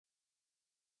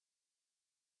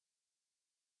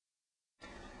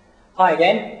Hi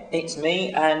again, it's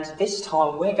me, and this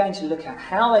time we're going to look at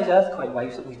how those earthquake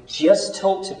waves that we've just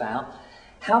talked about,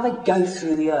 how they go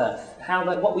through the earth, how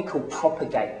they, what we call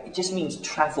propagate. It just means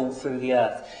travel through the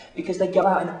earth, because they go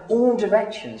out in all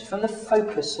directions, from the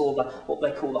focus or what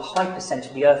they call the hypercenter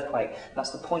of the earthquake. That's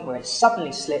the point where it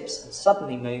suddenly slips and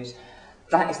suddenly moves.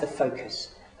 That is the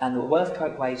focus, and the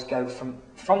earthquake waves go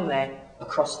from there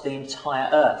across the entire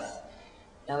earth.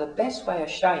 Now the best way of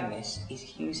showing this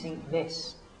is using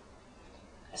this.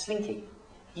 A Slinky.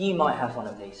 You might have one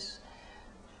of these.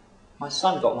 My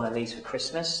son got one of these for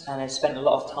Christmas and has spent a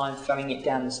lot of time throwing it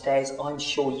down the stairs. I'm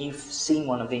sure you've seen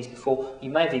one of these before. You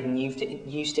may have even used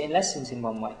it in lessons in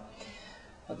one way.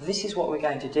 But this is what we're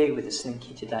going to do with the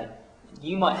Slinky today.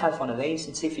 You might have one of these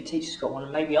and see if your teacher's got one,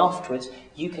 and maybe afterwards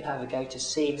you can have a go to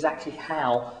see exactly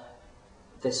how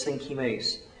the Slinky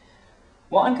moves.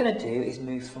 What I'm going to do is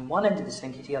move from one end of the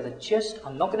Slinky to the other.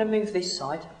 I'm not going to move this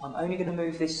side, I'm only going to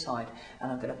move this side.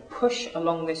 And I'm going to push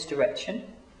along this direction,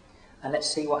 and let's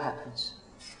see what happens.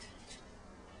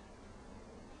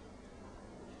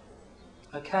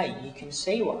 Okay, you can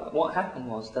see what happened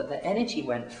was that the energy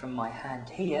went from my hand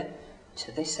here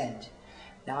to this end.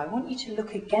 Now I want you to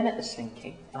look again at the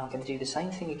Slinky, and I'm going to do the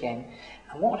same thing again.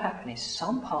 And what will happen is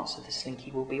some parts of the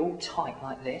Slinky will be all tight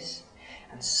like this,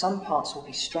 and some parts will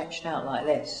be stretched out like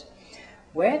this.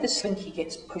 Where the Slinky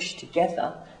gets pushed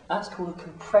together, that's called a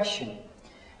compression.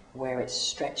 Where it's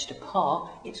stretched apart,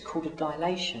 it's called a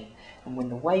dilation. And when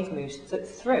the wave moves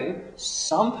through,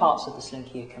 some parts of the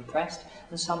Slinky are compressed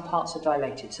and some parts are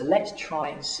dilated. So let's try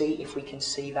and see if we can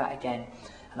see that again.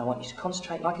 And I want you to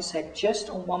concentrate, like I said, just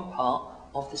on one part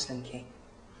of the Slinky.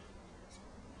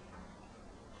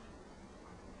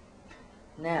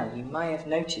 Now, you may have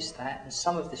noticed that, and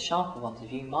some of the sharper ones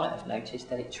of you might have noticed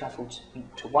that it travelled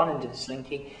to one end of the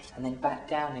Slinky and then back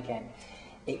down again.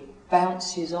 It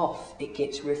bounces off, it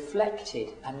gets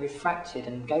reflected and refracted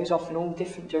and goes off in all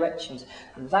different directions,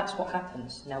 and that's what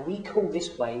happens. Now, we call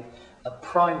this wave a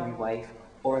primary wave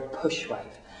or a push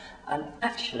wave. And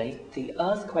actually, the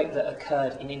earthquake that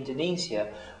occurred in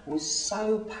Indonesia was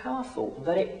so powerful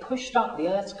that it pushed up the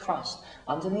Earth's crust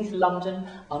underneath London,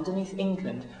 underneath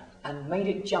England, and made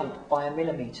it jump by 1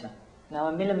 millimetre. Now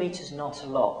 1 millimetre's not a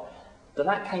lot, but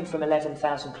that came from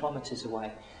 11,000 kilometres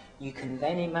away. You can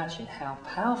then imagine how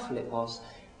powerful it was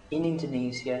in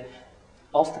Indonesia,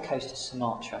 off the coast of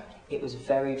Sumatra. It was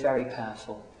very, very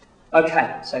powerful.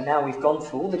 Okay, so now we've gone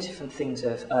through all the different things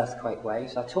of earthquake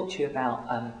waves. I talked to you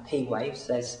about P waves.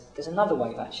 There's another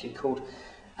wave actually called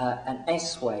an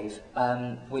S wave,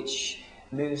 which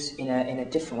moves in a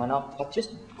different one. I'll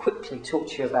just quickly talk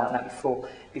to you about that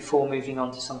before moving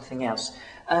on to something else.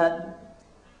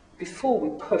 Before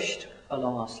we pushed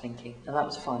along our Slinky, and that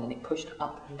was fine, and it pushed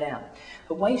up and down.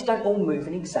 But waves don't all move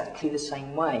in exactly the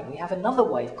same way. We have another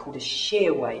wave called a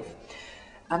shear wave.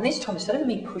 And this time, instead of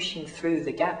me pushing through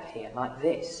the gap here like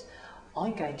this,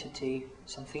 I'm going to do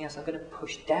something else. I'm going to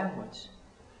push downwards.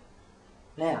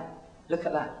 Now, look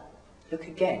at that. Look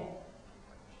again.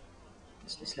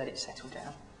 Let's just let it settle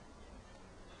down.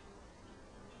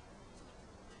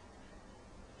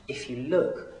 If you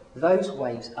look, those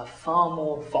waves are far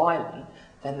more violent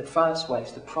than the first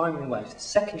waves, the primary waves. The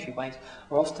secondary waves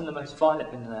are often the most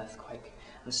violent in an earthquake.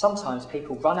 And sometimes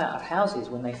people run out of houses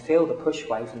when they feel the push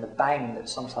wave and the bang that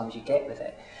sometimes you get with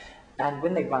it. And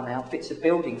when they run out, bits of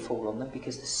building fall on them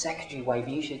because the secondary wave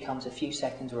usually comes a few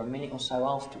seconds or a minute or so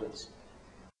afterwards.